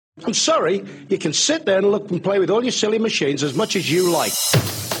I'm sorry, you can sit there and look and play with all your silly machines as much as you like.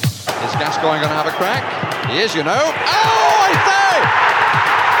 Is Gascoigne going to have a crack? He is, you know. Oh, I say!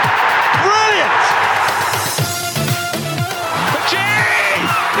 Brilliant! Gee!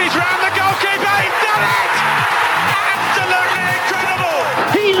 He's round the goalkeeper, he's done it! Absolutely incredible!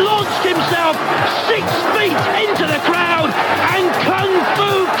 He launched himself 6 feet into the crowd and kung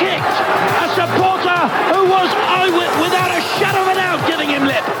fu kicked a supporter who was without a shadow of a doubt giving him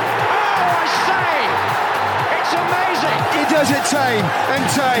lip. Oh, I say! It's amazing! He does it tame and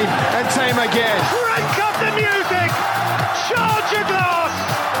tame and tame again. Crank up the music! Charge your glass!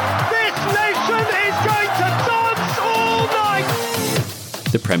 This nation is going to dance all night!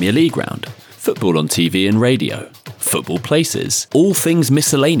 The Premier League round, football on TV and radio, football places, all things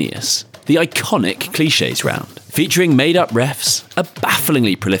miscellaneous, the iconic Cliches round, featuring made-up refs, a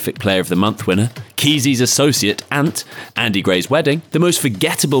bafflingly prolific Player of the Month winner, Keezy's associate Ant, Andy Gray's wedding, the most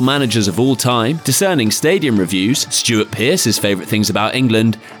forgettable managers of all time, discerning stadium reviews, Stuart Pearce's favourite things about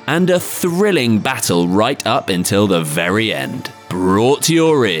England, and a thrilling battle right up until the very end. Brought to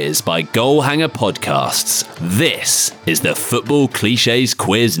your ears by Goal Hanger Podcasts, this is the Football Cliches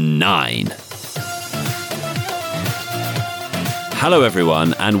Quiz 9. Hello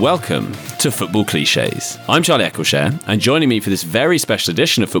everyone and welcome to Football Cliches. I'm Charlie Eccleshare and joining me for this very special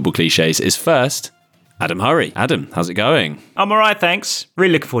edition of Football Cliches is first Adam Hurrey. Adam, how's it going? I'm alright, thanks.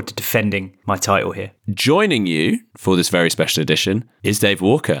 Really looking forward to defending my title here. Joining you for this very special edition is Dave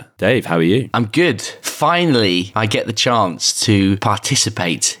Walker. Dave, how are you? I'm good. Finally, I get the chance to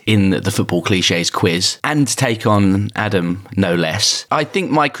participate in the Football Cliches quiz and take on Adam, no less. I think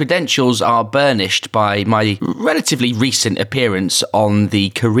my credentials are burnished by my relatively recent appearance on the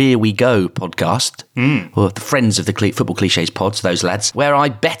Career We Go podcast, or the Friends of the Football Cliches pods, those lads, where I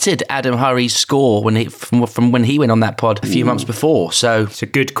bettered Adam Hurrey's score from when he went on that pod a few months before. So it's a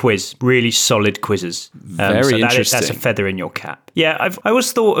good quiz, really solid quizzes. Very interesting. That's a feather in your cap. Yeah, I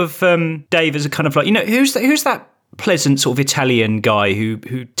always thought of Dave as a kind of like, who's that pleasant sort of Italian guy who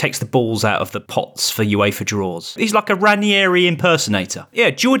takes the balls out of the pots for UEFA draws? He's like a Ranieri impersonator.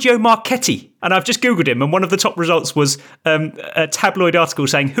 Yeah, Giorgio Marchetti. And I've just Googled him, and one of the top results was a tabloid article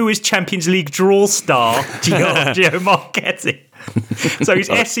saying, who is Champions League draw star Giorgio Marchetti? So he's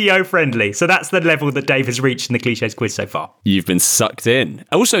SEO friendly. So that's the level that Dave has reached in the Cliches quiz so far. You've been sucked in.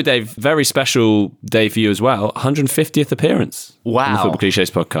 Also, Dave, very special day for you as well. 150th appearance. Wow. On the Football Cliches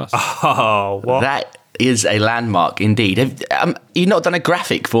podcast. Oh, what? That is a landmark indeed. Have you not done a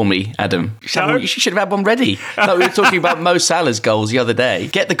graphic for me, Adam? No. You should have had one ready. Like we were talking about Mo Salah's goals the other day.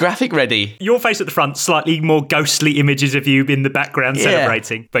 Get the graphic ready. Your face at the front, slightly more ghostly images of you in the background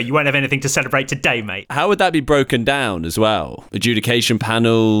celebrating. But you won't have anything to celebrate today, mate. How would that be broken down as well? Adjudication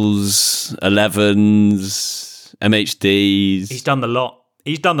panels, 11s, MHDs. He's done the lot.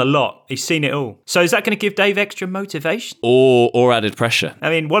 He's seen it all. So is that going to give Dave extra motivation? Or added pressure?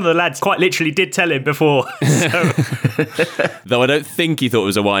 I mean, one of the lads quite literally did tell him before. So. Though I don't think he thought it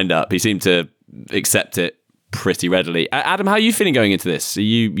was a wind-up. He seemed to accept it pretty readily. Adam, how are you feeling going into this? Are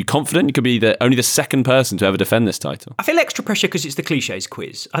you confident you could be only the second person to ever defend this title? I feel extra pressure because it's the Cliches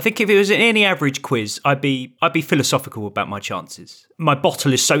quiz. I think if it was any average quiz, I'd be philosophical about my chances. My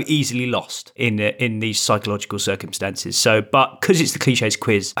bottle is so easily lost in these psychological circumstances. But because it's the Cliches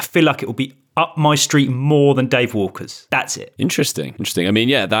quiz, I feel like it will be up my street more than Dave Walker's. That's it. Interesting. I mean,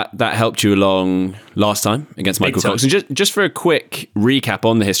 yeah, that helped you along last time against Michael Cox. And just for a quick recap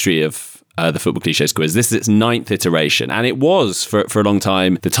on the history of the Football Cliches quiz. This is its 9th iteration, and it was, for a long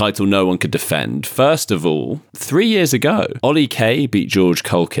time, the title no one could defend. First of all, 3 years ago, Ollie Kay beat George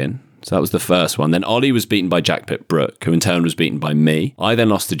Culkin. So that was the first one. Then Ollie was beaten by Jack Pitt-Brooke, who in turn was beaten by me. I then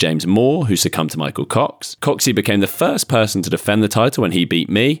lost to James Moore, who succumbed to Michael Cox. Coxie became the first person to defend the title when he beat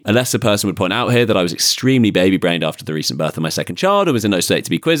me. A lesser person would point out here that I was extremely baby-brained after the recent birth of my second child, who was in no state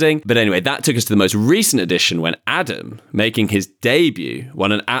to be quizzing. But anyway, that took us to the most recent edition when Adam, making his debut,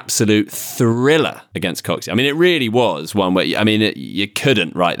 won an absolute thriller against Coxie. I mean, it really was one where, you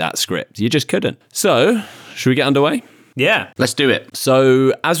couldn't write that script. You just couldn't. So, should we get underway? Yeah. Let's do it.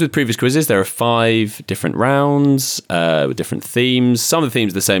 So, as with previous quizzes, there are 5 different rounds with different themes. Some of the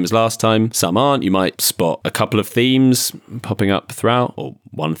themes are the same as last time. Some aren't. You might spot a couple of themes popping up throughout, or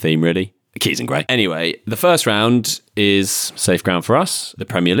one theme, really. Keys and Gray. Anyway, the first round is safe ground for us, the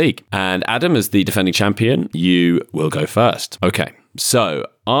Premier League. And Adam, as the defending champion, you will go first. Okay. So,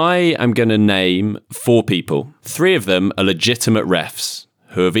 I am going to name 4 people. 3 of them are legitimate refs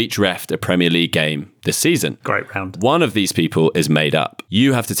who have each reffed a Premier League game this season. Great round. One of these people is made up.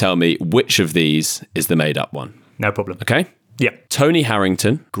 You have to tell me which of these is the made up one. No problem. Okay? Yeah. Tony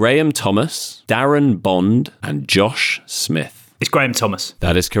Harrington, Graham Thomas, Darren Bond, and Josh Smith. It's Graham Thomas.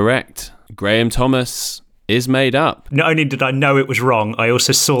 That is correct. Graham Thomas is made up. Not only did I know it was wrong, I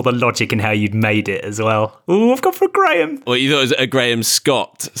also saw the logic in how you'd made it as well. Oh, I've gone for Graham. Well, you thought it was a Graham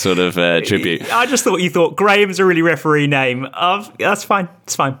Scott sort of tribute. I just thought you thought Graham's a really referee name. That's fine.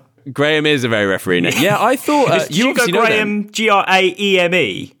 It's fine. Graham is a very referee name. Yeah, I thought you got obviously know Graham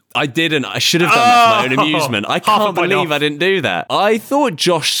Graeme. I didn't. I should have done that for my own amusement. I can't believe I didn't do that. I thought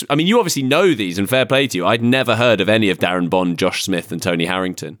Josh... I mean, you obviously know these, and fair play to you. I'd never heard of any of Darren Bond, Josh Smith and Tony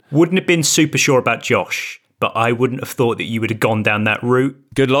Harrington. Wouldn't have been super sure about Josh, but I wouldn't have thought that you would have gone down that route.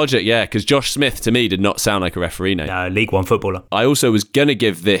 Good logic, yeah, because Josh Smith, to me, did not sound like a referee name. No, League One footballer. I also was going to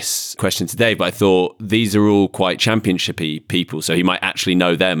give this question to Dave, but I thought these are all quite championship-y people, so he might actually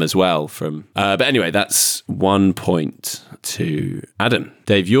know them as well. But anyway, that's 1 point to Adam.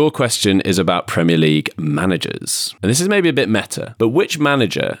 Dave, your question is about Premier League managers. And this is maybe a bit meta, but which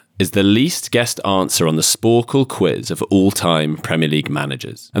manager is the least guessed answer on the Sporkle quiz of all-time Premier League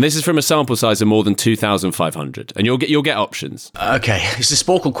managers? And this is from a sample size of more than 2,500. And you'll get options. Okay, it's a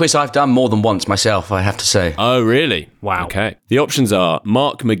Sporkle quiz I've done more than once myself, I have to say. Oh, really? Wow. Okay. The options are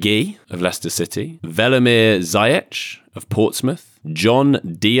Mark McGee of Leicester City, Velimir Ziyech of Portsmouth, John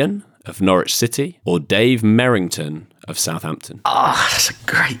Dean of Norwich City, or Dave Merrington of Southampton.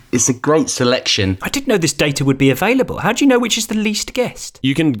 It's a great selection. I didn't know this data would be available. How do you know which is the least guessed?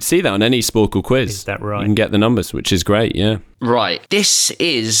 You can see that on any Sporkle quiz. Is that right? You can get the numbers, which is great, yeah. Right. This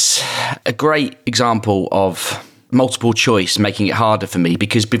is a great example of multiple choice making it harder for me,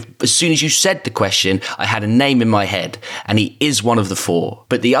 because as soon as you said the question, I had a name in my head, and he is one of the four.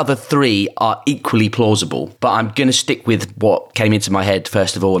 But the other three are equally plausible. But I'm going to stick with what came into my head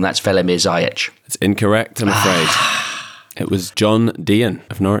first of all, and that's Velimir Ziyech. It's incorrect, I'm afraid. It was John Dean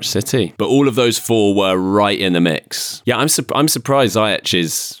of Norwich City. But all of those four were right in the mix. Yeah, I'm surprised Ziyech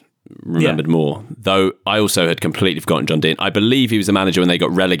is remembered more, though I also had completely forgotten John Dean. I believe he was the manager when they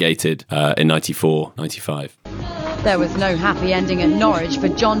got relegated in 94, 95. There was no happy ending at Norwich for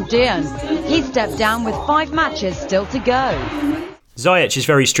John Dean. He stepped down with 5 matches still to go. Ziyech is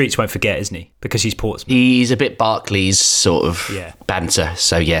very streets won't forget, isn't he? Because he's Portsmouth. He's a bit Barclays sort of banter,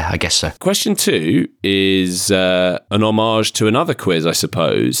 so yeah, I guess so. Question 2 is an homage to another quiz, I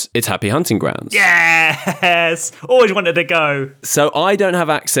suppose. It's Happy Hunting Grounds. Yes! Always wanted to go. So I don't have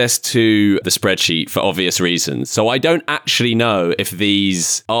access to the spreadsheet for obvious reasons. So I don't actually know if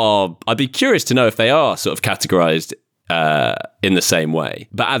these are... I'd be curious to know if they are sort of categorised in the same way.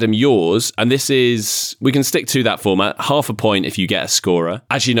 But Adam, yours, and this is, we can stick to that format, half a point if you get a scorer.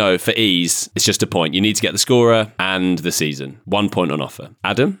 As you know, for ease, it's just a point. You need to get the scorer and the season. 1 point on offer.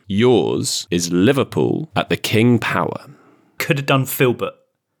 Adam, yours is Liverpool at the King Power. Could have done Filbert.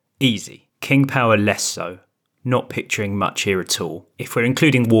 Easy. King Power less so. Not picturing much here at all. If we're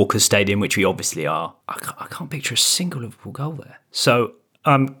including Walker Stadium, which we obviously are, I can't picture a single Liverpool goal there. So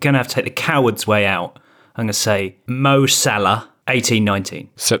I'm going to have to take the coward's way out. I'm going to say Mo Salah, 18-19.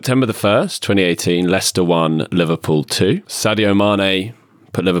 September the 1st, 2018, Leicester 1, Liverpool 2. Sadio Mane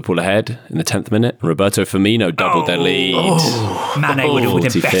put Liverpool ahead in the 10th minute. Roberto Firmino doubled their lead. Mane would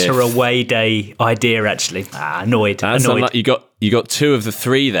have been a better away day idea, actually. Annoyed. That's annoyed. You got 2 of the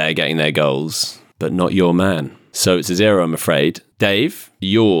 3 there getting their goals, but not your man. So it's a 0, I'm afraid. Dave,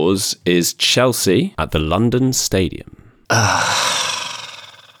 yours is Chelsea at the London Stadium.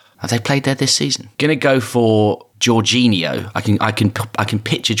 Have they played there this season? Gonna go for Jorginho. I can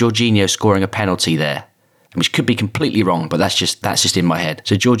picture Jorginho scoring a penalty there, which could be completely wrong, but that's just in my head.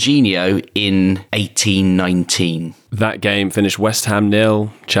 So Jorginho in 18-19. That game finished West Ham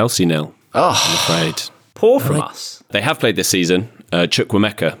 0, Chelsea 0. I'm afraid. Poor from us. They have played this season.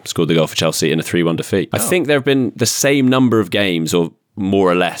 Chukwuemeka scored the goal for Chelsea in a 3-1 defeat. I think there have been the same number of games, or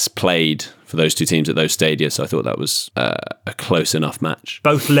more or less, played for those two teams at those stadia, so I thought that was a close enough match.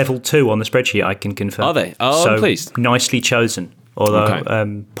 Both level 2 on the spreadsheet, I can confirm. Are they? Oh, so please. Nicely chosen,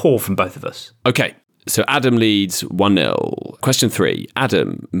 although poor from both of us. Okay, so Adam leads 1-0. Question 3.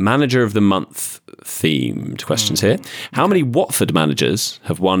 Adam, Manager of the Month themed questions here. How many Watford managers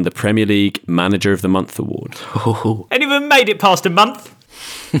have won the Premier League Manager of the Month award? Any of them made it past a month?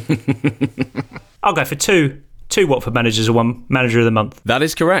 I'll go for 2. 2 Watford managers and 1 Manager of the Month. That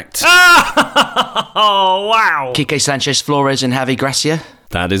is correct. Oh, wow. Quique Sanchez Flores and Javi Gracia.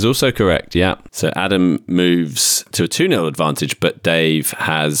 That is also correct, yeah. So Adam moves to a 2-0 advantage, but Dave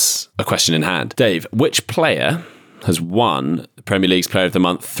has a question in hand. Dave, which player has won the Premier League's Player of the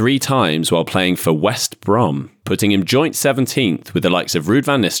Month 3 times while playing for West Brom, putting him joint 17th with the likes of Ruud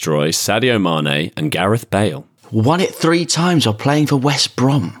van Nistelrooy, Sadio Mane and Gareth Bale? Won it 3 times while playing for West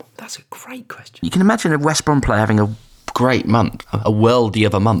Brom. That's a great question. You can imagine a West Brom player having a great month, a worldie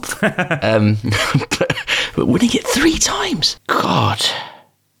of a month. But winning it 3 times? God.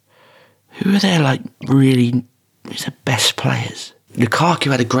 Who are their, like, really... Who's the best players? Lukaku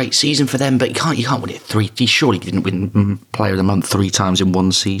had a great season for them, but you can't win it 3. He surely didn't win Player of the Month 3 times in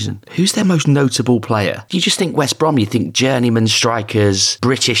one season. Who's their most notable player? You just think West Brom, you think journeyman strikers,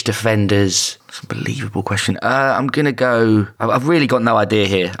 British defenders. It's an unbelievable question. I'm going to go... I've really got no idea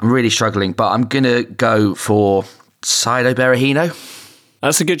here. I'm really struggling, but I'm going to go for Saido Berahino.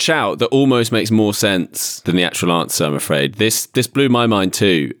 That's a good shout that almost makes more sense than the actual answer, I'm afraid. This blew my mind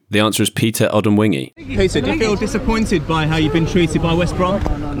too. The answer is Peter Odemwingie. Peter, do you feel disappointed by how you've been treated by West Brom?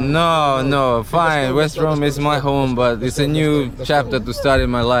 No, fine. West Brom is my home, but it's a new chapter to start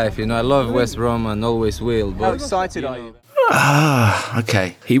in my life. You know, I love West Brom and always will. But, how excited are you?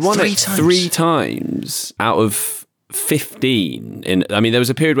 Okay. He won it 3 times out of 15. There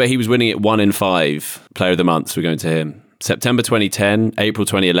was a period where he was winning it 1 in 5 Player of the Months. We're going to him. September 2010, April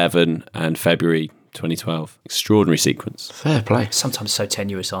 2011, and February 2012. Extraordinary sequence. Fair play. Sometimes so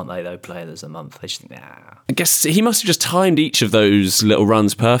tenuous, aren't they, though, players a month? They just think, I guess he must have just timed each of those little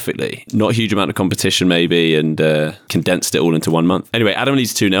runs perfectly. Not a huge amount of competition, maybe, and condensed it all into 1 month. Anyway, Adam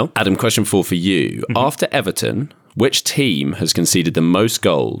leads 2-0. Adam, question 4 for you. Mm-hmm. After Everton, which team has conceded the most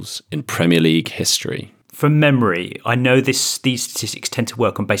goals in Premier League history? From memory, I know these statistics tend to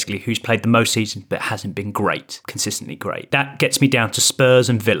work on basically who's played the most seasons but hasn't been consistently great. That gets me down to Spurs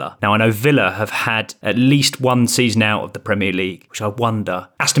and Villa. Now, I know Villa have had at least 1 season out of the Premier League, which I wonder.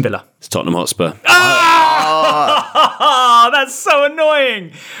 Aston Villa. It's Tottenham Hotspur. Oh, that's so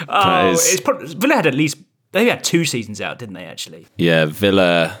annoying. Villa had they had 2 seasons out, didn't they, actually? Yeah,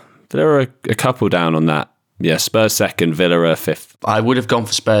 Villa are a couple down on that. Yeah, Spurs 2nd, Villa are 5th. I would have gone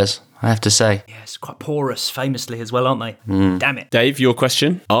for Spurs, I have to say. Yeah, it's quite porous, famously, as well, aren't they? Damn it. Dave, your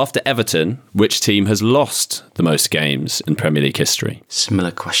question. After Everton, which team has lost the most games in Premier League history? Similar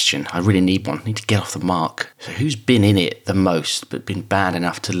question. I really need one. I need to get off the mark. So who's been in it the most, but been bad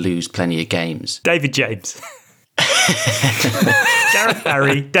enough to lose plenty of games? David James. Gareth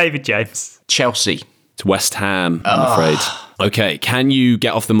Barry, David James. Chelsea. It's West Ham, I'm afraid. Okay, can you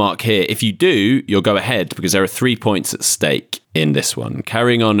get off the mark here? If you do, you'll go ahead because there are 3 points at stake in this one.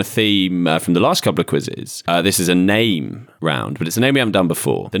 Carrying on a theme from the last couple of quizzes, this is a name round, but it's a name we haven't done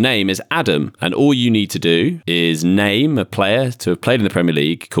before. The name is Adam, and all you need to do is name a player to have played in the Premier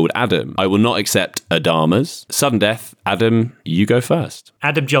League called Adam. I will not accept Adamas. Sudden death. Adam, you go first.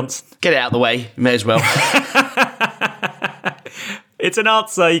 Adam Johnson. Get it out of the way. May as well. It's an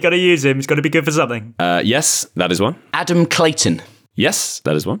answer. You got to use him. He's got to be good for something. Yes, that is one. Adam Clayton. Yes,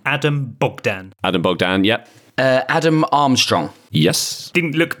 that is one. Adam Bogdan. Adam Bogdan, yep. Adam Armstrong. Yes.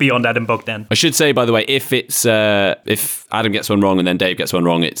 Didn't look beyond Adam Bogdan. I should say, by the way, if Adam gets one wrong and then Dave gets one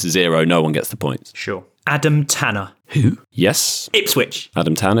wrong, it's 0. No one gets the points. Sure. Adam Tanner. Who? Yes. Ipswich.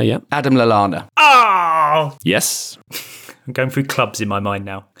 Adam Tanner, yeah. Adam Lallana. Oh! Yes. I'm going through clubs in my mind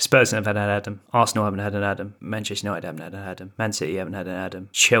now. Spurs haven't had an Adam. Arsenal haven't had an Adam. Manchester United haven't had an Adam. Man City haven't had an Adam.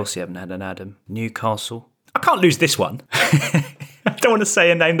 Chelsea haven't had an Adam. Newcastle. I can't lose this one. I don't want to say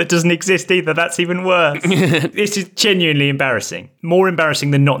a name that doesn't exist either. That's even worse. This is genuinely embarrassing. More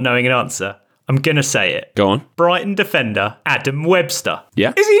embarrassing than not knowing an answer. I'm going to say it. Go on. Brighton defender, Adam Webster.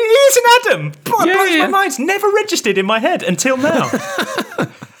 Yeah. He is an Adam. My mind's never registered in my head until now.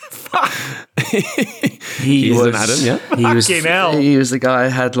 He was an Adam, yeah. He was the guy I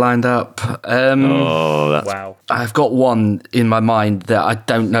had lined up. Wow. I've got one in my mind that I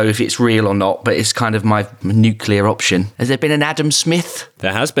don't know if it's real or not, but it's kind of my nuclear option. Has there been an Adam Smith?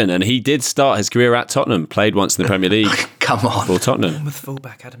 There has been, and he did start his career at Tottenham, played once in the Premier League. Come on. For Tottenham. Bournemouth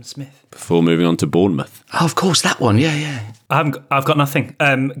fullback Adam Smith. Before moving on to Bournemouth. Oh, of course, that one. Yeah. I've got nothing.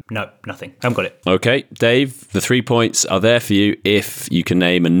 No, nothing. I haven't got it. Okay, Dave, the 3 points are there for you if you can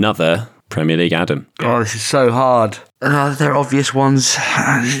name another Premier League Adam. Oh, this is so hard. They're obvious ones.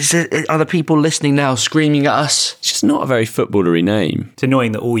 Are the people listening now screaming at us? It's just not a very footballery name. It's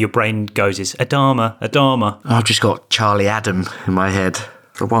annoying that all your brain goes is Adama. I've just got Charlie Adam in my head.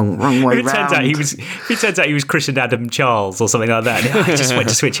 The wrong way round. It turns out he was christened Adam Charles or something like that. I just went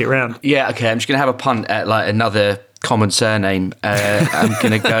to switch it around. Yeah, okay. I'm just going to have a punt at like another common surname. I'm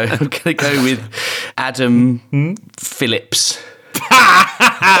going to go with Adam Phillips.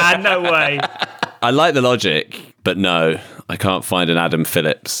 No way. I like the logic, but no, I can't find an Adam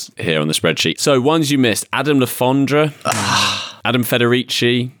Phillips here on the spreadsheet. So ones you missed: Adam Lafondra, Adam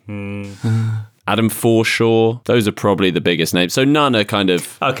Federici, Adam Forshaw. Those are probably the biggest names. So none are kind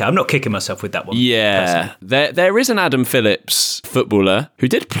of... Okay, I'm not kicking myself with that one. Yeah. There is an Adam Phillips footballer who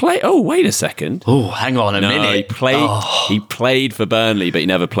did play... Oh, wait a second. Oh, hang on a minute. He played for Burnley, but he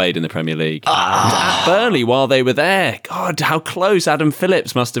never played in the Premier League. At Burnley while they were there. God, how close Adam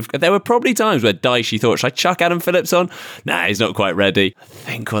Phillips must have... There were probably times where Dicey thought, should I chuck Adam Phillips on? Nah, he's not quite ready. I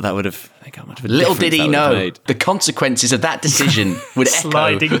think what that would have... Little did he know the consequences of that decision would echo.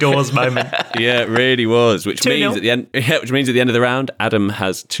 Sliding doors moment. Yeah, it really was. Which 2-0. means at the end. Yeah, which means at the end of the round, Adam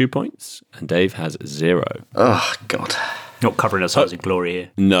has 2 points and Dave has 0. Oh God. Not covering ourselves in glory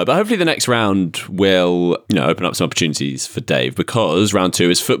here. No, but hopefully the next round will, open up some opportunities for Dave, because round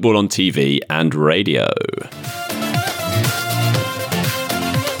 2 is football on TV and radio.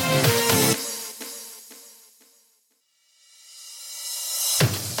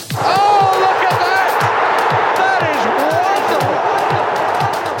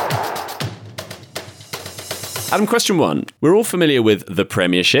 Adam, question 1. We're all familiar with the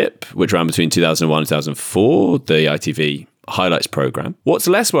Premiership, which ran between 2001 and 2004, the ITV highlights programme. What's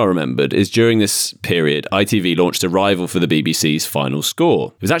less well remembered is during this period, ITV launched a rival for the BBC's Final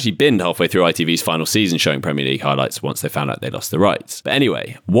Score. It was actually binned halfway through ITV's final season showing Premier League highlights once they found out they lost the rights. But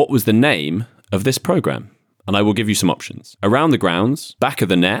anyway, what was the name of this programme? And I will give you some options. Around the grounds, back of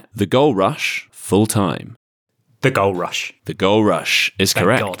the net, the goal rush, full time. The Goal Rush. The Goal Rush is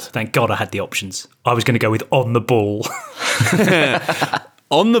correct. Thank God I had the options. I was going to go with On the Ball.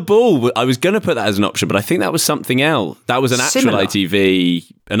 On the Ball, I was going to put that as an option, but I think that was something else. That was an actual Similar.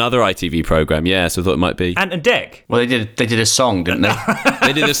 another ITV programme, yeah, so I thought it might be. Ant and Dec. Well, they did a song, didn't they?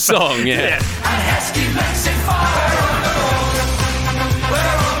 They did a song, yeah.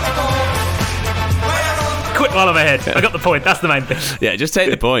 Quick while I'm ahead. I got the point. That's the main thing. Yeah, just take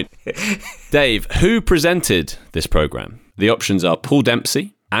the point. Dave, who presented this programme? The options are Paul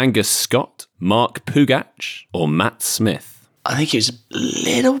Dempsey, Angus Scott, Mark Pugach, or Matt Smith. I think it was a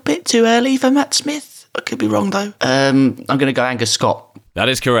little bit too early for Matt Smith. I could be wrong, though. I'm going to go Angus Scott. That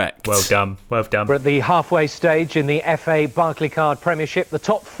is correct. Well done. Well done. We're at the halfway stage in the FA Barclaycard Premiership. The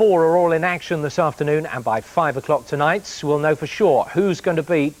top 4 are all in action this afternoon, and by 5 o'clock tonight, we'll know for sure who's going to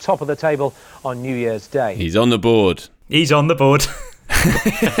be top of the table on New Year's Day. He's on the board. He's on the board.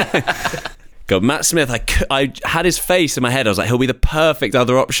 God, Matt Smith, I had his face in my head. I was like, he'll be the perfect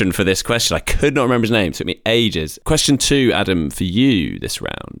other option for this question. I could not remember his name. It took me ages. Question 2, Adam, for you this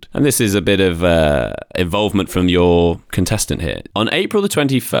round. And this is a bit of involvement from your contestant here. On April the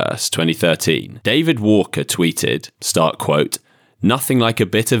 21st, 2013, David Walker tweeted, start quote, "Nothing like a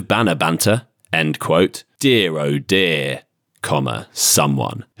bit of banner banter," end quote. Dear, oh dear, comma,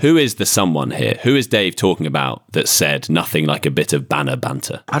 someone. Who is the someone here? Who is Dave talking about that said nothing like a bit of banner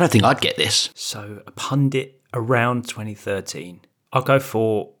banter? I don't think I'd get this. So, a pundit around 2013. I'll go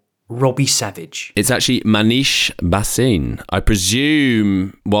for Robbie Savage. It's actually Manish Bhasin. I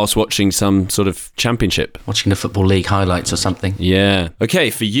presume whilst watching some sort of championship. Watching the Football League highlights or something. Yeah.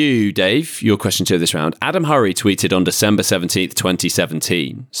 Okay, for you, Dave, your question 2 this round. Adam Hurrey tweeted on December 17th,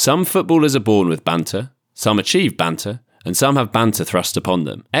 2017, "Some footballers are born with banter, some achieve banter, and some have banter thrust upon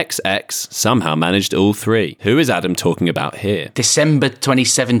them. XX somehow managed all 3. Who is Adam talking about here?" December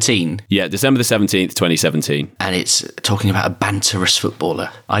 2017. Yeah, December the 17th, 2017. And it's talking about a banterous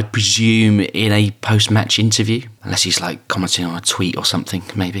footballer. I presume in a post-match interview, unless he's like commenting on a tweet or something,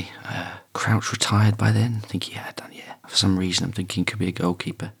 maybe. Crouch retired by then? I think he had done, yeah. For some reason, I'm thinking could be a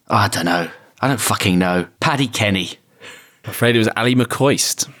goalkeeper. Oh, I don't know. I don't fucking know. Paddy Kenny. I'm afraid it was Ali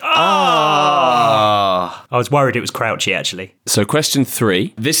McCoist. I was worried it was Crouchy, actually. So question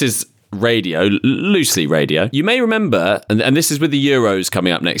 3. This is radio, loosely radio. You may remember, and this is with the Euros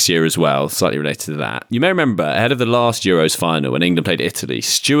coming up next year as well, slightly related to that. You may remember, ahead of the last Euros final when England played Italy,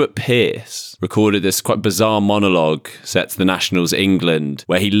 Stuart Pearce recorded this quite bizarre monologue set to the Nationals England,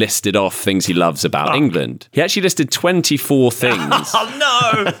 where he listed off things he loves about England. He actually listed 24 things. Oh,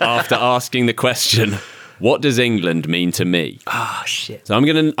 no! After asking the question, what does England mean to me? Oh, shit. So I'm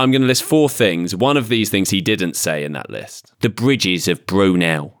gonna list 4 things. One of these things he didn't say in that list. The bridges of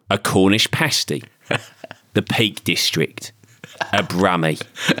Brunel, a Cornish pasty. The Peak District, a Brummie.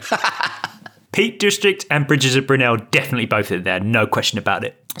 Peak District and Bridges of Brunel, definitely both in there, no question about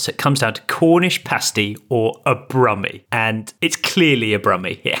it. So it comes down to Cornish pasty or a Brummie. And it's clearly a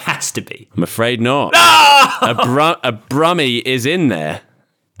Brummie. It has to be. I'm afraid not. No! A Brummie is in there.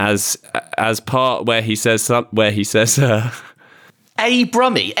 As part where he says a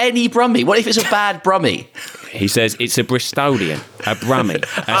Brummie, any Brummie. What if it's a bad Brummie? He says it's a Bristolian, a Brummie,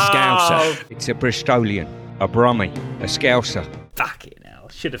 a Scouser. It's a Bristolian, a Brummie, a Scouser. Fucking hell.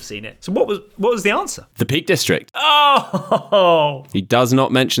 should have seen it. So what was the answer? The Peak District. Oh! He does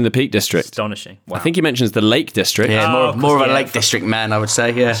not mention the Peak District. Astonishing. Wow. I think he mentions the Lake District. Yeah, more of a Lake District man, I would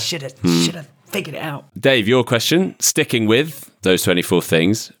say, yeah. Should have figured it out. Dave, your question, sticking with those 24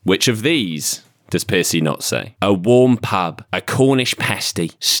 things, which of these does Piercy not say? A warm pub, a Cornish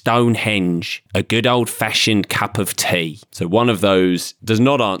pasty, Stonehenge, a good old-fashioned cup of tea. So one of those does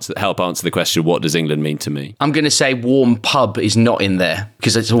not help answer the question, what does England mean to me? I'm going to say warm pub is not in there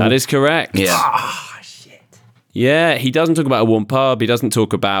because it's all... That is correct. Yeah. Shit. Yeah, he doesn't talk about a warm pub. He doesn't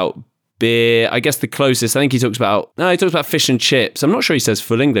talk about beer. I guess the closest, I think he talks about fish and chips. I'm not sure he says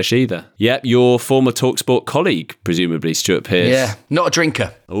full English either. Yep, your former TalkSport colleague, presumably, Stuart Pearce. Yeah, not a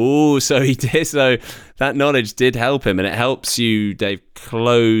drinker. Oh, so he did. So that knowledge did help him, and it helps you, Dave,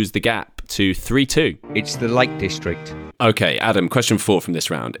 close the gap to 3-2. It's the Lake District. Okay, Adam, question 4 from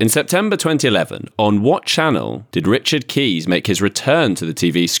this round. In September 2011, on what channel did Richard Keys make his return to the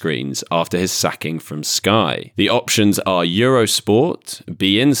TV screens after his sacking from Sky? The options are Eurosport,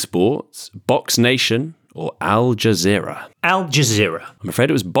 beIN Sports, Box Nation, or Al Jazeera. Al Jazeera. I'm afraid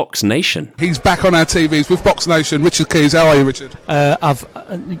it was Box Nation. He's back on our TVs with Box Nation. Richard Keys, how are you, Richard?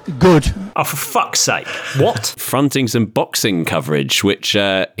 Good. Oh, for fuck's sake. What? Fronting some boxing coverage, which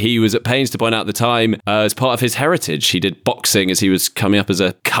he was at pains to point out at the time as part of his heritage. He did boxing as he was coming up as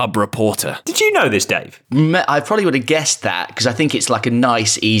a cub reporter. Did you know this, Dave? I probably would have guessed that because I think it's like a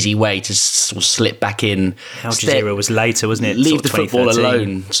nice, easy way to sort of slip back in. Al Jazeera was later, wasn't it? Leave the football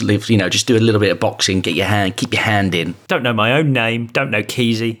alone. Just do a little bit of boxing, keep your hand in. Don't know my own name, don't know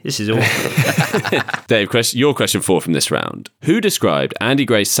Keysy. This is awful. Dave, your question 4 from this round. Who described Andy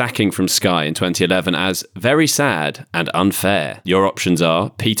Gray's sacking from Sky in 2011 as very sad and unfair? Your options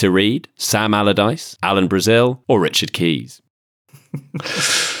are Peter Reid, Sam Allardyce, Alan Brazil, or Richard Keys.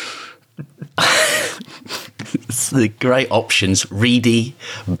 It's the great options. Reedy,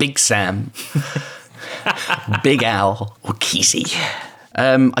 Big Sam, Big Al, or Keysy.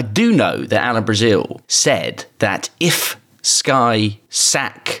 I do know that Alan Brazil said that if Sky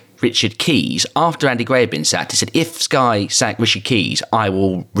sack Richard Keys, after Andy Gray had been sacked, he said, if Sky sack Richard Keys, I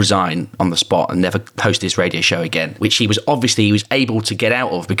will resign on the spot and never host this radio show again, which he was able to get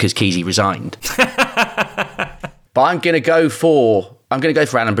out of because Keysy resigned. But I'm going to go for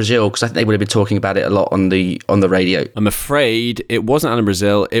Alan Brazil because I think they would have been talking about it a lot on the radio. I'm afraid it wasn't Alan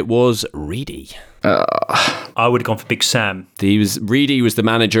Brazil, it was Reedy. I would have gone for Big Sam. Reedy was the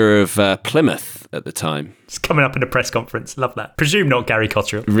manager of Plymouth at the time. It's coming up in a press conference. Love that. Presume not Gary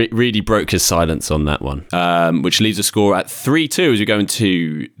Cotterill. Reedy broke his silence on that one, which leaves a score at 3-2 as we go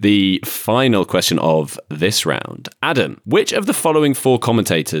into the final question of this round. Adam, which of the following 4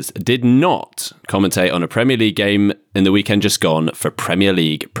 commentators did not commentate on a Premier League game in the weekend just gone for Premier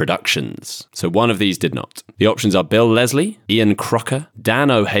League Productions? So one of these did not. The options are Bill Leslie, Ian Crocker, Dan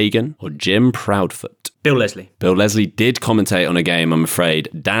O'Hagan, or Jim Proudfoot. Bill Leslie. Bill Leslie did commentate on a game, I'm afraid.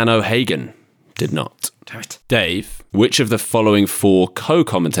 Dan O'Hagan did not. Damn it. Dave, which of the following 4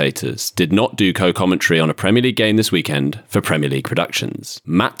 co-commentators did not do co-commentary on a Premier League game this weekend for Premier League Productions?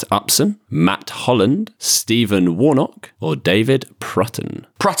 Matt Upson, Matt Holland, Stephen Warnock, or David Prutton?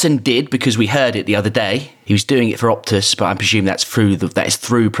 Prutton did because we heard it the other day. He was doing it for Optus, but I presume that is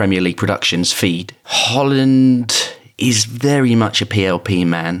through Premier League Productions feed. Holland is very much a PLP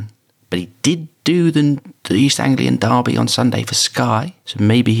man, but he did do the East Anglian Derby on Sunday for Sky, so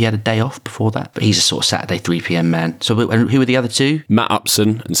maybe he had a day off before that, but he's a sort of Saturday 3pm man. So who were the other 2? Matt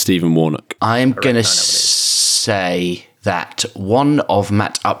Upson and Stephen Warnock. I'm going to say that one of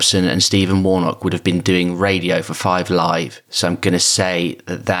Matt Upson and Stephen Warnock would have been doing radio for 5 Live, so I'm going to say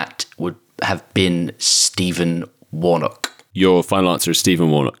that would have been Stephen Warnock. Your final answer is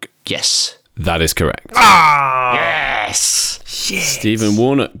Stephen Warnock? Yes. That is correct. Ah! Yes! Shit. Stephen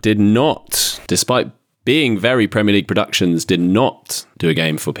Warnock did not, despite being very Premier League Productions, did not do a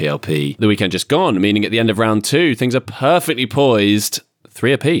game for PLP the weekend just gone, meaning at the end of round 2, things are perfectly poised,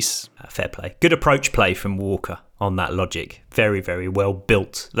 3 apiece. Fair play. Good approach play from Walker on that logic. Very, very well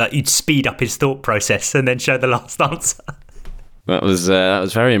built. That you'd speed up his thought process and then show the last answer. That was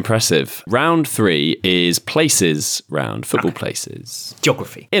very impressive. Round 3 is places round, football places.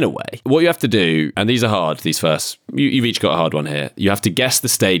 Geography. In a way. What you have to do, and these are hard, these first, you've each got a hard one here. You have to guess the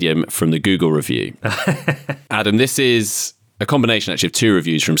stadium from the Google review. Adam, this is a combination actually of 2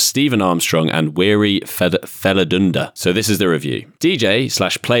 reviews from Stephen Armstrong and Weary Feladunda. So this is the review.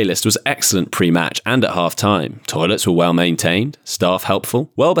 DJ/playlist was excellent pre-match and at half-time. Toilets were well maintained, staff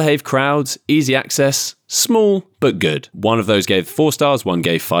helpful, well-behaved crowds, easy access, small but good. One of those gave 4 stars, one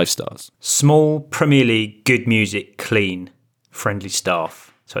gave 5 stars. Small, Premier League, good music, clean, friendly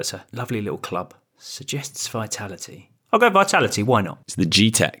staff. So it's a lovely little club. Suggests vitality. I'll go Vitality. Why not? It's the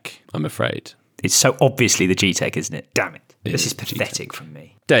G-Tech, I'm afraid. It's so obviously the G-Tech, isn't it? Damn it. This is G-Tech. pathetic from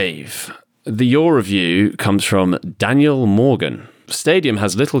me. Dave, your review comes from Daniel Morgan. Stadium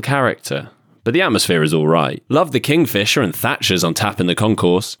has little character, but the atmosphere is all right. Love the Kingfisher and Thatchers on tap in the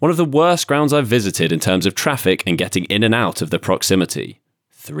concourse. One of the worst grounds I've visited in terms of traffic and getting in and out of the proximity.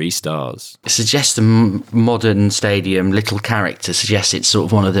 3 stars. It suggests a modern stadium, little character. Suggests it's sort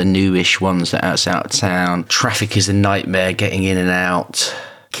of one of the newish ones that are out of town. Traffic is a nightmare getting in and out.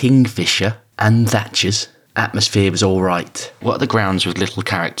 Kingfisher and Thatchers. Atmosphere was all right. What are the grounds with little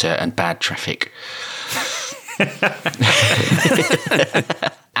character and bad traffic?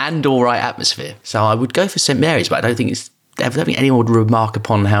 And all right atmosphere. So I would go for St Mary's, but I don't think anyone would remark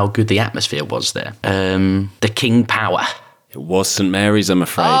upon how good the atmosphere was there. The King Power. It was St Mary's, I'm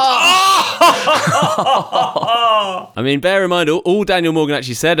afraid. I mean, bear in mind, all Daniel Morgan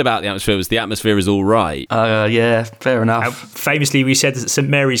actually said about the atmosphere was the atmosphere is all right. Yeah, fair enough. Famously, we said that St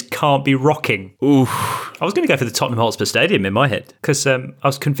Mary's can't be rocking. Ooh. I was going to go for the Tottenham Hotspur Stadium in my head because I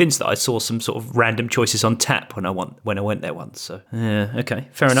was convinced that I saw some sort of random choices on tap when I went there once. So, yeah, okay,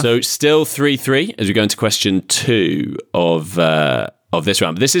 fair enough. So, still 3-3 as we go into question 2 of this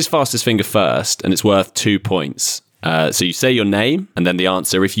round. But this is fastest finger first, and it's worth 2 points. So you say your name and then the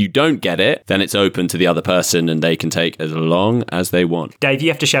answer. If you don't get it, then it's open to the other person and they can take as long as they want. Dave, you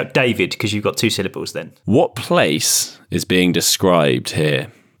have to shout David because you've got 2 syllables then. What place is being described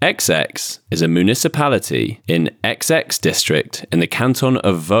here? XX is a municipality in XX district in the canton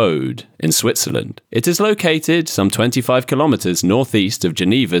of Vaud in Switzerland. It is located some 25 kilometres northeast of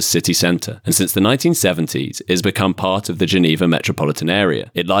Geneva's city centre, and since the 1970s has become part of the Geneva metropolitan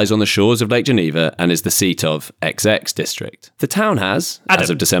area. It lies on the shores of Lake Geneva and is the seat of XX district. The town has, as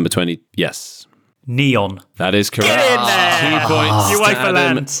of December 20... Yes. Neon. That is correct. Get in there! 2 points. You wait for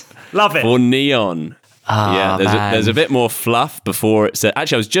land. Love it. For Neon. There's a bit more fluff before it said.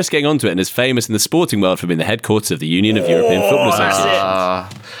 Actually, I was just getting onto it, and it's famous in the sporting world for being the headquarters of the Union of European Football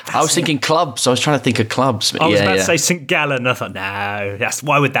Associations. I was thinking clubs. I was trying to think of clubs. I was about to say St Gallen. I thought, no,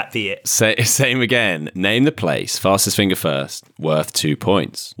 why would that be it? Same again. Name the place. Fastest finger first. Worth 2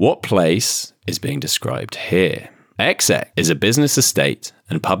 points. What place is being described here? XX is a business estate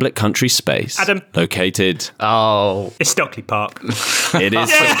and public country space located... It's Stockley Park. It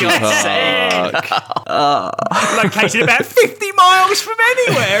is Stockley Park. Located about 50 miles from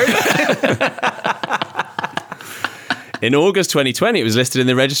anywhere. In August 2020, it was listed in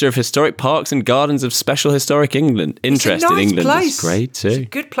the Register of Historic Parks and Gardens of Special Historic England. Interest in England is great too. It's a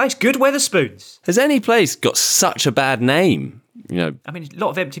good place. Good Wetherspoons. Has any place got such a bad name? You know, I mean, a lot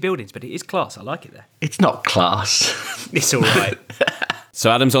of empty buildings, but it is class. I like it there. It's not class. It's all right. So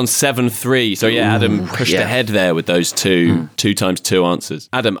Adam's on 7-3. So yeah, Adam pushed ahead there with those 2 times 2 answers.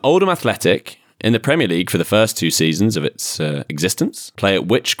 Adam, Oldham Athletic in the Premier League for the first 2 seasons of its existence play at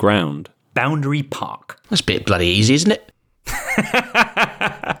which ground? Boundary Park. That's a bit bloody easy, isn't it?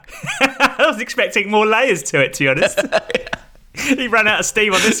 I was expecting more layers to it, to be honest. He ran out of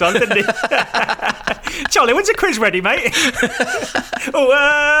steam on this one, didn't he? Charlie, when's your quiz ready, mate?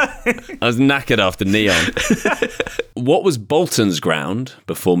 I was knackered after Neon. What was Bolton's ground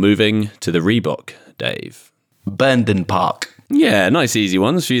before moving to the Reebok, Dave? Burnden Park. Yeah, nice easy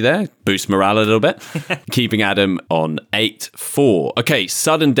ones for you there. Boost morale a little bit. Keeping Adam on 8-4. Okay,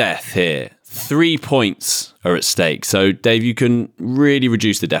 sudden death here. 3 points are at stake. So, Dave, you can really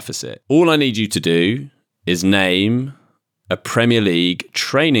reduce the deficit. All I need you to do is name a Premier League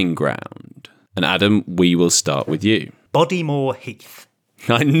training ground. And Adam, we will start with you. Bodymore Heath.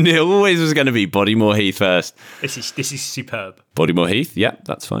 I knew always was going to be Bodymore Heath first. This is superb. Bodymore Heath, yeah,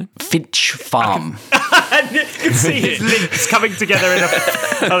 that's fine. Finch Farm. You can see his links coming together in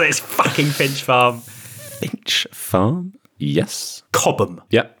it's fucking Finch Farm. Finch Farm, yes. Cobham.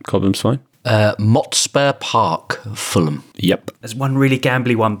 Yep, Cobham's fine. Motspur Park, Fulham. Yep. There's one really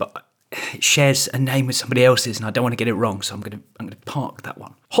gambly one, but it shares a name with somebody else's, and I don't want to get it wrong, so I'm going to park that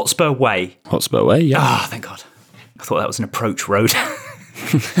one. Hotspur Way. Hotspur Way, yeah. Ah, thank God. I thought that was an approach road.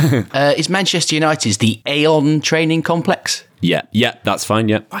 Is Manchester United's the Aeon training complex? Yeah, that's fine,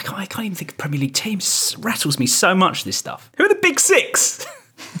 yeah. I can't even think of Premier League teams. Rattles me so much, this stuff. Who are the big 6?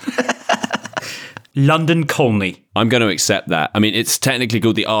 London Colney. I'm going to accept that. I mean, it's technically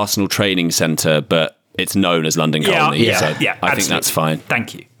called the Arsenal Training Centre, but it's known as London Colney. Yeah, so I absolutely. think that's fine.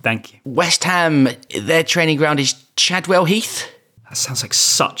 Thank you. West Ham, their training ground is Chadwell Heath. That sounds like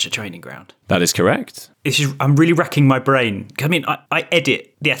such a training ground. That is correct. I'm really racking my brain. I mean, I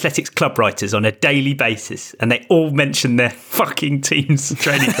edit the Athletics club writers on a daily basis, and they all mention their fucking team's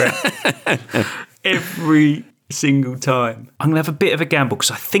training ground. Every single time. I'm going to have a bit of a gamble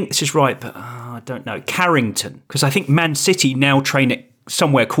because I think this is right, but I don't know. Carrington, because I think Man City now train at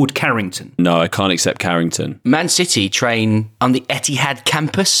somewhere called Carrington. No, I can't accept Carrington. Man City train on the Etihad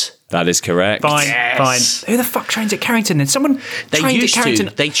campus. That is correct. Fine. Who the fuck trains at Carrington then? Someone trained at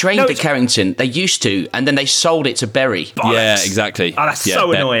Carrington. They trained at Carrington. They used to, and then they sold it to Bury. Bollocks. Yeah, exactly. Oh, that's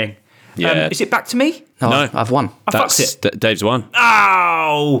so annoying. Yeah. Is it back to me? No, I've won. I fucked it. Dave's won.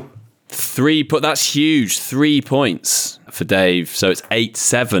 Oh! 3 that's huge. 3 points for Dave. So it's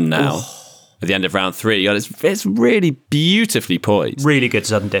 8-7 now. At the end of round 3. It's really beautifully poised. Really good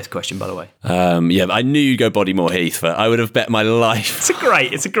sudden death question, by the way. Yeah, I knew you'd go Bodymore Heath, but I would have bet my life.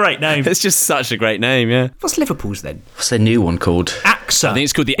 It's a great name. It's just such a great name, yeah. What's Liverpool's then? What's their new one called? AXA. I think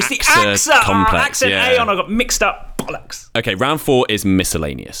it's called the AXA Complex. Accent A on, I got mixed up. Bollocks. Okay, round 4 is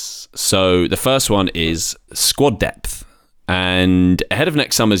miscellaneous. So the first one is squad depth. And ahead of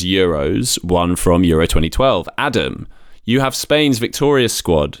next summer's Euros, one from Euro 2012. Adam, you have Spain's victorious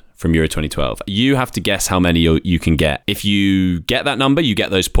squad from Euro 2012. You have to guess how many you can get. If you get that number, you get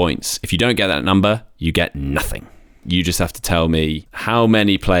those points. If you don't get that number, you get nothing. You just have to tell me how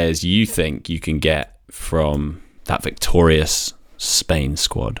many players you think you can get from that victorious Spain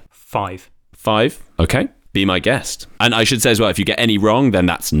squad. 5. 5? Okay. Be my guest. And I should say as well, if you get any wrong, then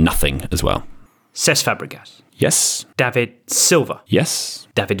that's nothing as well. Cesc Fabregas. Yes. David Silva. Yes.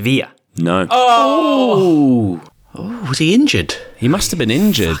 David Villa. No. Oh, was he injured? He must have been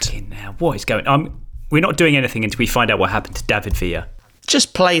injured. Fucking hell, what is going on? We're not doing anything until we find out what happened to David Villa.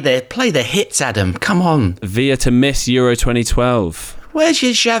 Just play their hits, Adam. Come on. Villa to miss Euro 2012. Where's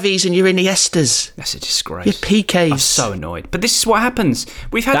your Xavis and your Iniestas? That's a disgrace. Your PKs. I'm so annoyed. But this is what happens.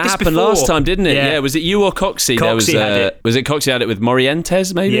 We've had that this happened before. last time, didn't it? Yeah. Was it you or Coxey? Coxey had it. Was it Coxey had it with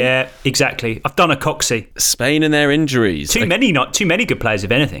Morientes, maybe? Yeah, exactly. I've done a Coxey. Spain and their injuries. Too many good players,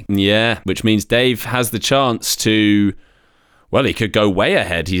 if anything. Yeah, which means Dave has the chance to... Well, he could go way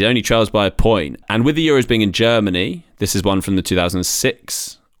ahead. He only trails by a point. And with the Euros being in Germany, this is one from the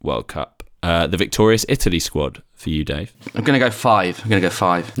 2006 World Cup. The victorious Italy squad for you, Dave. I'm going to go 5.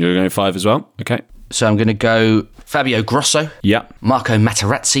 You're going 5 as well? Okay. So I'm going to go Fabio Grosso. Yep. Marco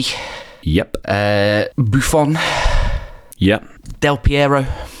Materazzi. Yep. Buffon. Yep. Del Piero.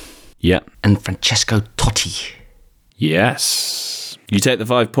 Yep. And Francesco Totti. Yes. You take the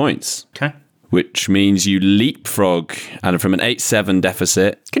 5 points. Okay. Which means you leapfrog, and from an 8-7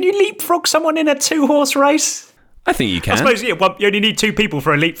 deficit. Can you leapfrog someone in a 2-horse race? I think you can. I suppose, you only need 2 people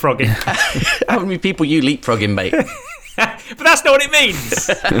for a leapfrogging. How many people you leapfrogging, mate? But that's not what it means.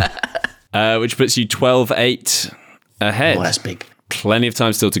 Which puts you 12-8 ahead. Oh, that's big. Plenty of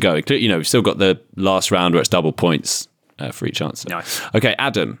time still to go. We've still got the last round where it's double points for each answer. Nice. Okay,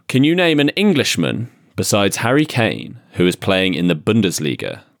 Adam, can you name an Englishman besides Harry Kane who is playing in the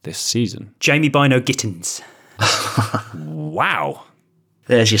Bundesliga this season? Jamie Bino Gittins. Wow.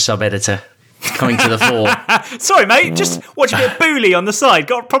 There's your sub-editor coming to the fore. Sorry, mate. Just watch a bit of Booley on the side.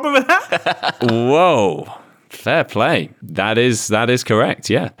 Got a problem with that? Whoa. Fair play. That is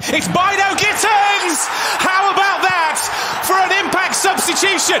correct, yeah. It's Bino Gittins! How about that for an impact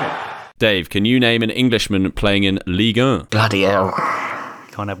substitution? Dave, can you name an Englishman playing in Ligue 1? Bloody hell.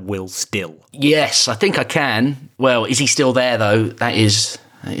 Can't have Will Still. Yes, I think I can. Well, is he still there, though? That is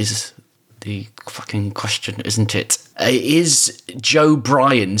the fucking question, isn't it? Is Joe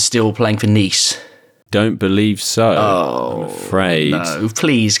Bryan still playing for Nice? Don't believe so. I'm afraid. No,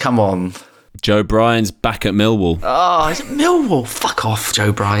 please, come on. Joe Bryan's back at Millwall. Oh, is it Millwall? Fuck off,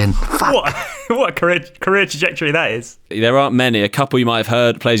 Joe Bryan. Fuck. What a career trajectory that is. There aren't many. A couple you might have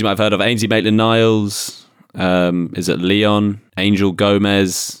heard, players you might have heard of. Ainsley Maitland-Niles is at Lyon. Angel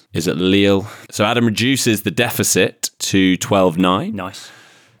Gomez is at Lille. So Adam reduces the deficit to 12-9. Nice.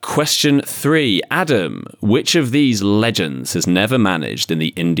 Question 3. Adam, which of these legends has never managed in the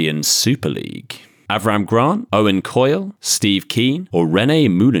Indian Super League? Avram Grant, Owen Coyle, Steve Keane, or Rene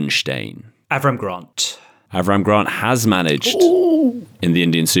Moulenstein? Avram Grant. Avram Grant has managed in the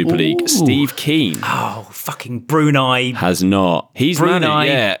Indian Super League. Steve Keane. Oh, fucking Brunei. Has not. He's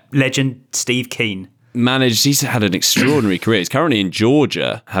Brunei legend Steve Keane. He's had an extraordinary career. He's currently in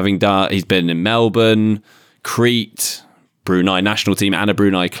Georgia, he's been in Melbourne, Crete, Brunei national team and a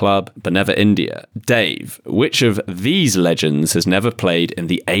Brunei club, but never India. Dave, which of these legends has never played in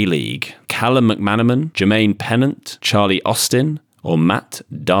the A-League? Callum McManaman, Jermaine Pennant, Charlie Austin, or Matt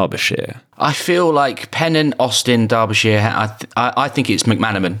Derbyshire? I feel like Pennant, Austin, Derbyshire. I think it's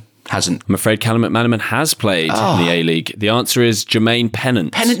McManaman. Hasn't. I'm afraid Callum McManaman has played in the A-League. The answer is Jermaine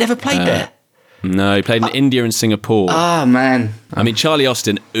Pennant. Pennant never played there. No, he played in India and Singapore. Ah, man. I mean, Charlie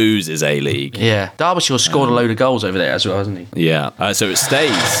Austin oozes A-League. Yeah. Derbyshire scored a load of goals over there as well, hasn't he? Yeah. So it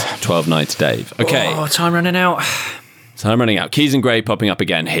stays 12-9 to Dave. Okay. Oh, time running out. Time running out. Keys and Gray popping up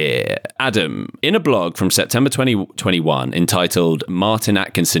again here. Adam, in a blog from September 2021 entitled Martin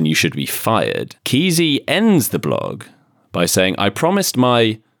Atkinson, You Should Be Fired, Keysy ends the blog by saying, I promised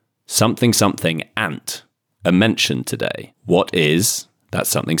my something ant a mention today. What is that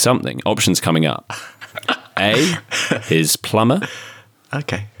something? Options coming up. A, his plumber.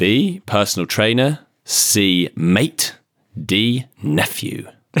 Okay. B, personal trainer. C, mate. D, nephew.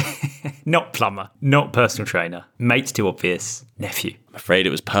 Not plumber, not personal trainer. Mate's too obvious. Nephew. I'm afraid it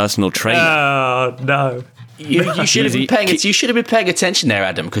was personal trainer. Oh, no. You should have been paying attention there,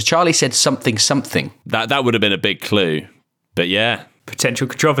 Adam, because Charlie said something. That would have been a big clue. But yeah. Potential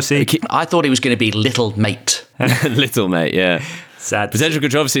controversy. I thought it was going to be little mate. Little mate, yeah. Sad. Potential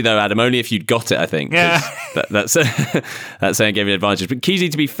controversy, though, Adam, only if you'd got it, I think. Yeah. That's saying gave you an advantage. But Keysy,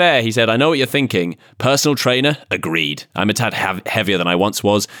 to be fair, he said, I know what you're thinking. Personal trainer? Agreed. I'm a tad heavier than I once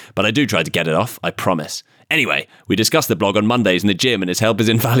was, but I do try to get it off, I promise. Anyway, we discussed the blog on Mondays in the gym and his help is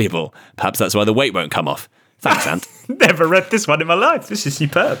invaluable. Perhaps that's why the weight won't come off. Thanks, Ant. Never read this one in my life. This is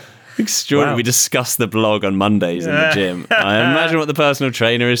superb. Extraordinary. Wow. We discussed the blog on Mondays in the gym. I imagine what the personal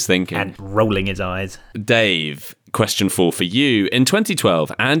trainer is thinking. And rolling his eyes. Dave, question 4 for you. In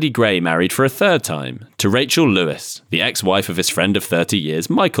 2012, Andy Gray married for a third time to Rachel Lewis, the ex-wife of his friend of 30 years,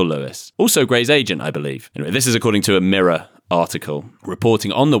 Michael Lewis. Also Gray's agent, I believe. Anyway, this is according to a Mirror article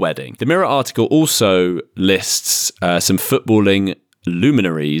reporting on the wedding. The Mirror article also lists some footballing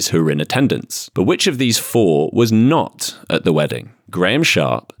luminaries who were in attendance. But which of these 4 was not at the wedding? Graham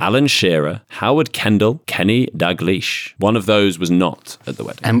Sharp, Alan Shearer, Howard Kendall, Kenny Dalglish. One of those was not at the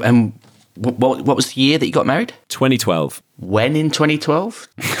wedding. And what was the year that you got married? 2012. When in 2012?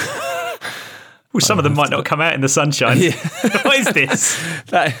 Well, some of them might not come out in the sunshine. Yeah. What is this?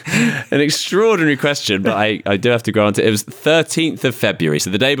 An extraordinary question, but I do have to grant it. It was 13th of February,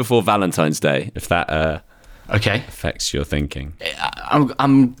 so the day before Valentine's Day, if that affects your thinking.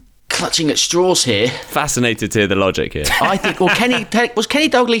 I'm clutching at straws here. Fascinated to hear the logic here. I think, was Kenny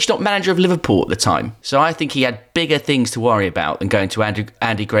Dalglish not manager of Liverpool at the time? So I think he had bigger things to worry about than going to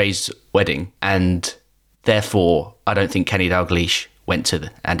Andy Gray's wedding, and therefore I don't think Kenny Dalglish went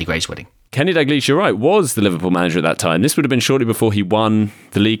to Andy Gray's wedding. Kenny Dalglish, you're right, was the Liverpool manager at that time. This would have been shortly before he won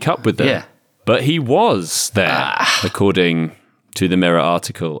the League Cup with them. Yeah. But he was there, according to the Mirror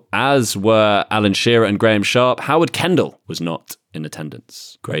article, as were Alan Shearer and Graham Sharp. Howard Kendall was not in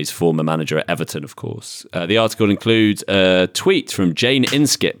attendance. Gray's former manager at Everton, of course. The article includes a tweet from Jane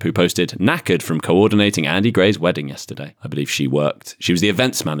Inskip, who posted, knackered from coordinating Andy Gray's wedding yesterday. I believe she was the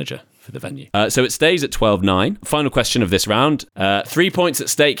events manager for the venue. So it stays at 12-9. Final question of this round. 3 points at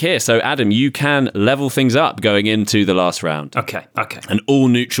stake here. So Adam, you can level things up going into the last round. Okay. And all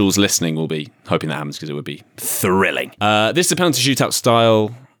neutrals listening will be hoping that happens because it would be thrilling. This is a penalty shootout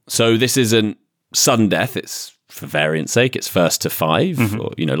style. So this isn't sudden death. It's, for variance sake, it's first to 5,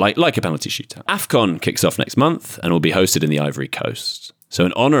 or, like a penalty shootout. AFCON kicks off next month and will be hosted in the Ivory Coast. So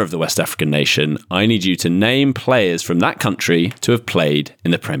in honour of the West African nation, I need you to name players from that country to have played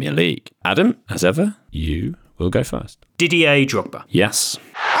in the Premier League. Adam, as ever, you will go first. Didier Drogba. Yes.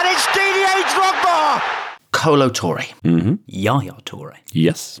 And it's Didier Drogba! Kolo Touré. Mm-hmm. Yaya Touré.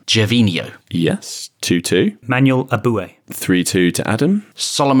 Yes. Gervinho. Yes. 2-2. Manuel Aboué. 3-2 to Adam.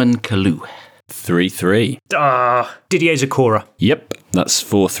 Solomon Kalou. 3-3. Didier Zakora. Yep. That's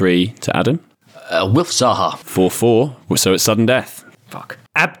 4-3 to Adam. Wilf Zaha. 4-4. So it's sudden death. Fuck.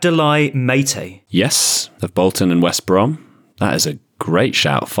 Abdoulaye Meite. Yes, of Bolton and West Brom. That is a great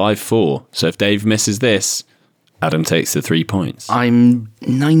shout. 5-4. So if Dave misses this, Adam takes the 3 points. I'm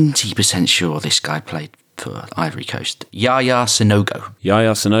 90% sure this guy played for Ivory Coast. Yaya Sanogo.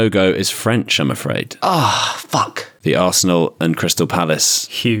 Yaya Sanogo is French, I'm afraid. Fuck. The Arsenal and Crystal Palace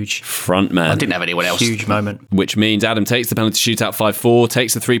huge frontman. I didn't have anyone else. Huge moment. Which means Adam takes the penalty shootout 5-4,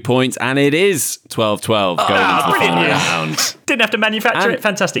 takes the 3 points, and it is 12-12 going into the final round. Didn't have to manufacture it.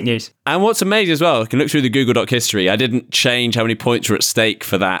 Fantastic news. And what's amazing as well, I can look through the Google Doc history. I didn't change how many points were at stake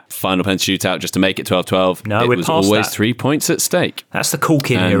for that final penalty shootout just to make it 12-12. No, it was always 3 points at stake. That's the cool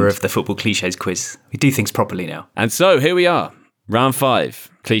kid era of the Football Cliches quiz. We do things properly now. And so here we are, round 5,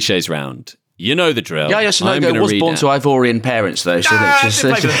 Cliches round. You know the drill. Yaya Sanogo was born to Ivorian parents, though.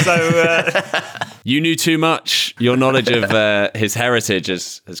 So you knew too much. Your knowledge of his heritage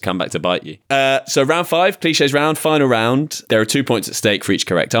has come back to bite you. So round 5, Cliches round, final round. There are 2 points at stake for each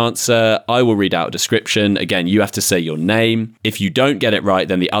correct answer. I will read out a description. Again, you have to say your name. If you don't get it right,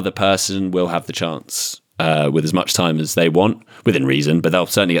 then the other person will have the chance with as much time as they want, within reason, but they'll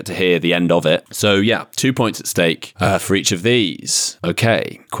certainly get to hear the end of it. So yeah, 2 points at stake for each of these.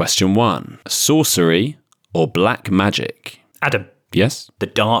 Okay, question 1. Sorcery or black magic? Adam. Yes? The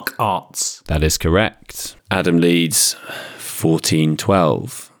dark arts. That is correct. Adam leads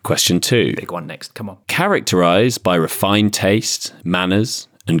 14-12. Question 2. Big one next, come on. Characterised by refined taste, manners,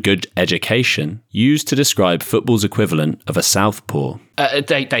 and good education, used to describe football's equivalent of a southpaw.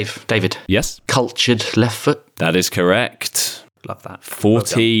 David. Yes? Cultured left foot. That is correct. Love that.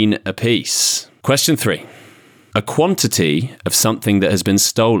 14 apiece. Question 3. A quantity of something that has been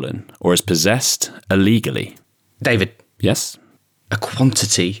stolen or is possessed illegally. David. Yes? A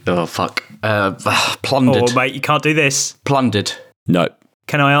quantity. Oh, fuck. Plundered. Oh, mate, you can't do this. Plundered. No.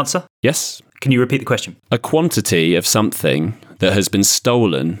 Can I answer? Yes? Can you repeat the question? A quantity of something that has been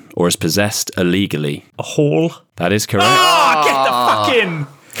stolen or is possessed illegally. A haul. That is correct. Oh, get the fucking...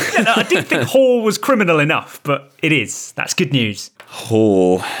 Yeah, no, I didn't think haul was criminal enough, but it is. That's good news.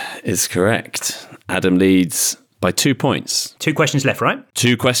 Haul is correct. Adam leads by 2 points. 2 questions left, right?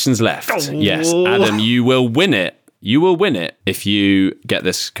 2 questions left. Oh. Yes, Adam, you will win it. You will win it if you get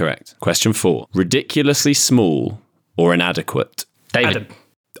this correct. Question 4. Ridiculously small or inadequate? David. Adam.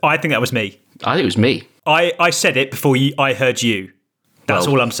 I think that was me. I think it was me. I said it before I heard you. That's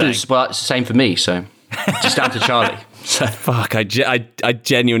all I'm saying. It's the same for me, so just down to Charlie. So. Fuck, I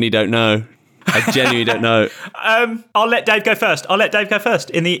genuinely don't know. I genuinely don't know. I'll let Dave go first.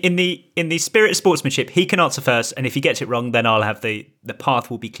 In the spirit of sportsmanship, he can answer first, and if he gets it wrong, then I'll have the path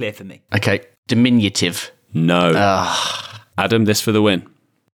will be clear for me. Okay, diminutive. No. Adam, this for the win.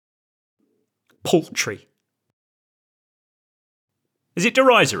 Paltry. Is it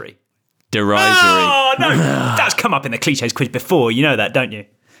derisory? Derisory. Oh, no. That's come up in the Cliches quiz before. You know that, don't you?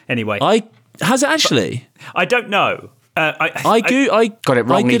 Anyway. Has it actually? I don't know. I got it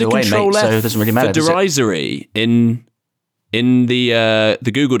wrong either way, mate, so it doesn't really matter. For derisory in the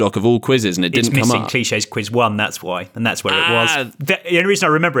Google Doc of all quizzes, and it didn't come up. It's missing Cliches quiz 1, that's why, and that's where it was. The only reason I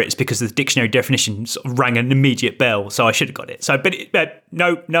remember it is because the dictionary definition sort of rang an immediate bell, so I should have got it. So, but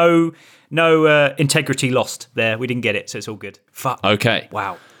no integrity lost there. We didn't get it, so it's all good. Fuck. Okay.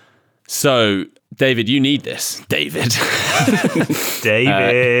 Wow. So, David, you need this. David,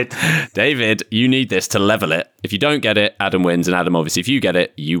 you need this to level it. If you don't get it, Adam wins, and Adam, obviously, if you get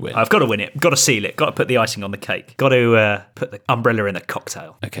it, you win. I've got to win it. Got to seal it. Got to put the icing on the cake. Got to put the umbrella in the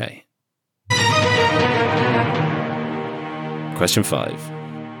cocktail. Okay. Question 5.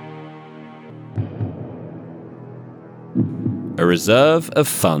 A reserve of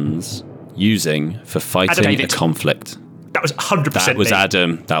funds using for fighting a conflict. That was 100% That was me.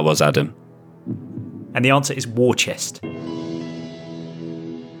 Adam. That was Adam. And the answer is war chest.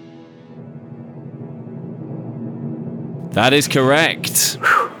 That is correct.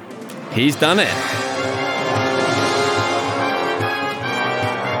 He's done it.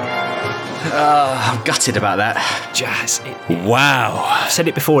 I'm gutted about that. Jazz. Wow. I've said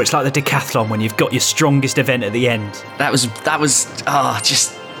it before, it's like the decathlon when you've got your strongest event at the end. That was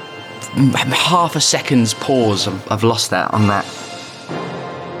just half a second's pause. I've lost that on that.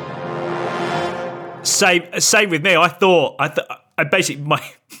 Same with me. I basically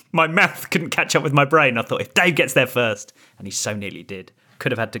my mouth couldn't catch up with my brain. I thought if Dave gets there first, and he so nearly did,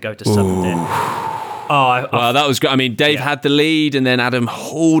 could have had to go to sudden death. Well, that was great. I mean, Dave had the lead, and then Adam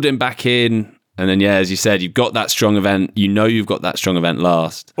hauled him back in. And then, as you said, you've got that strong event. You know you've got that strong event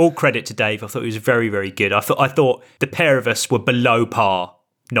last. All credit to Dave. I thought he was very, very good. I thought the pair of us were below par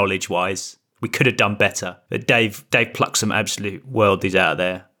knowledge-wise. We could have done better. But Dave plucked some absolute worldies out of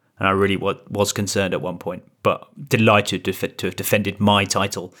there. And I really was concerned at one point, but delighted to have defended my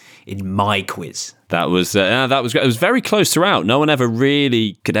title in my quiz. That was great. It was very close throughout. No one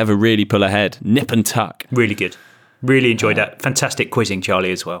could ever really pull ahead. Nip and tuck. Really good. Really enjoyed that. Fantastic quizzing,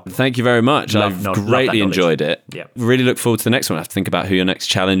 Charlie, as well. Thank you very much. I've greatly enjoyed it. Yeah. Really look forward to the next one. I have to think about who your next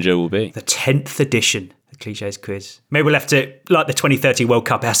challenger will be. The 10th edition of Cliches quiz. Maybe we'll have to, like the 2030 World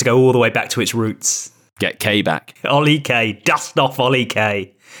Cup, it has to go all the way back to its roots. Get K back. Ollie K. Dust off Ollie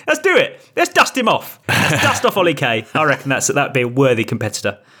K. Let's do it. Let's dust him off. Let's dust off Ollie K. I reckon that'd be a worthy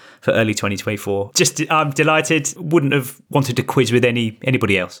competitor for early 2024. I'm delighted. Wouldn't have wanted to quiz with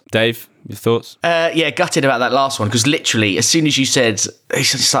anybody else. Dave, your thoughts? Gutted about that last one, because literally as soon as you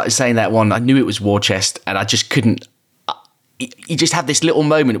started saying that one, I knew it was war chest, and I just couldn't. You just have this little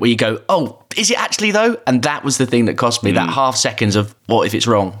moment where you go, oh, is it actually though? And that was the thing that cost me that half seconds of what if it's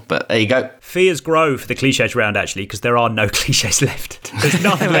wrong. But there you go. Fears grow for the Cliches round, actually, because there are no Cliches left. There's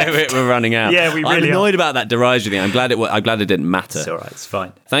none left. We're running out. Yeah, we really I'm annoyed about that derisory thing. I'm glad it didn't matter. It's all right. It's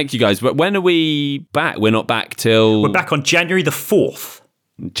fine. Thank you, guys. But when are we back? We're not back till... We're back on January the 4th.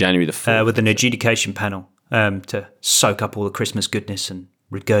 January the 4th. With an adjudication panel. to soak up all the Christmas goodness and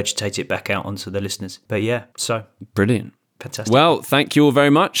regurgitate it back out onto the listeners. But yeah, so brilliant. Fantastic. Well, thank you all very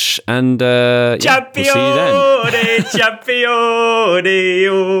much, and we'll see you then. Champione,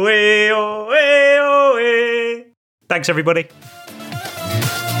 Thanks, everybody.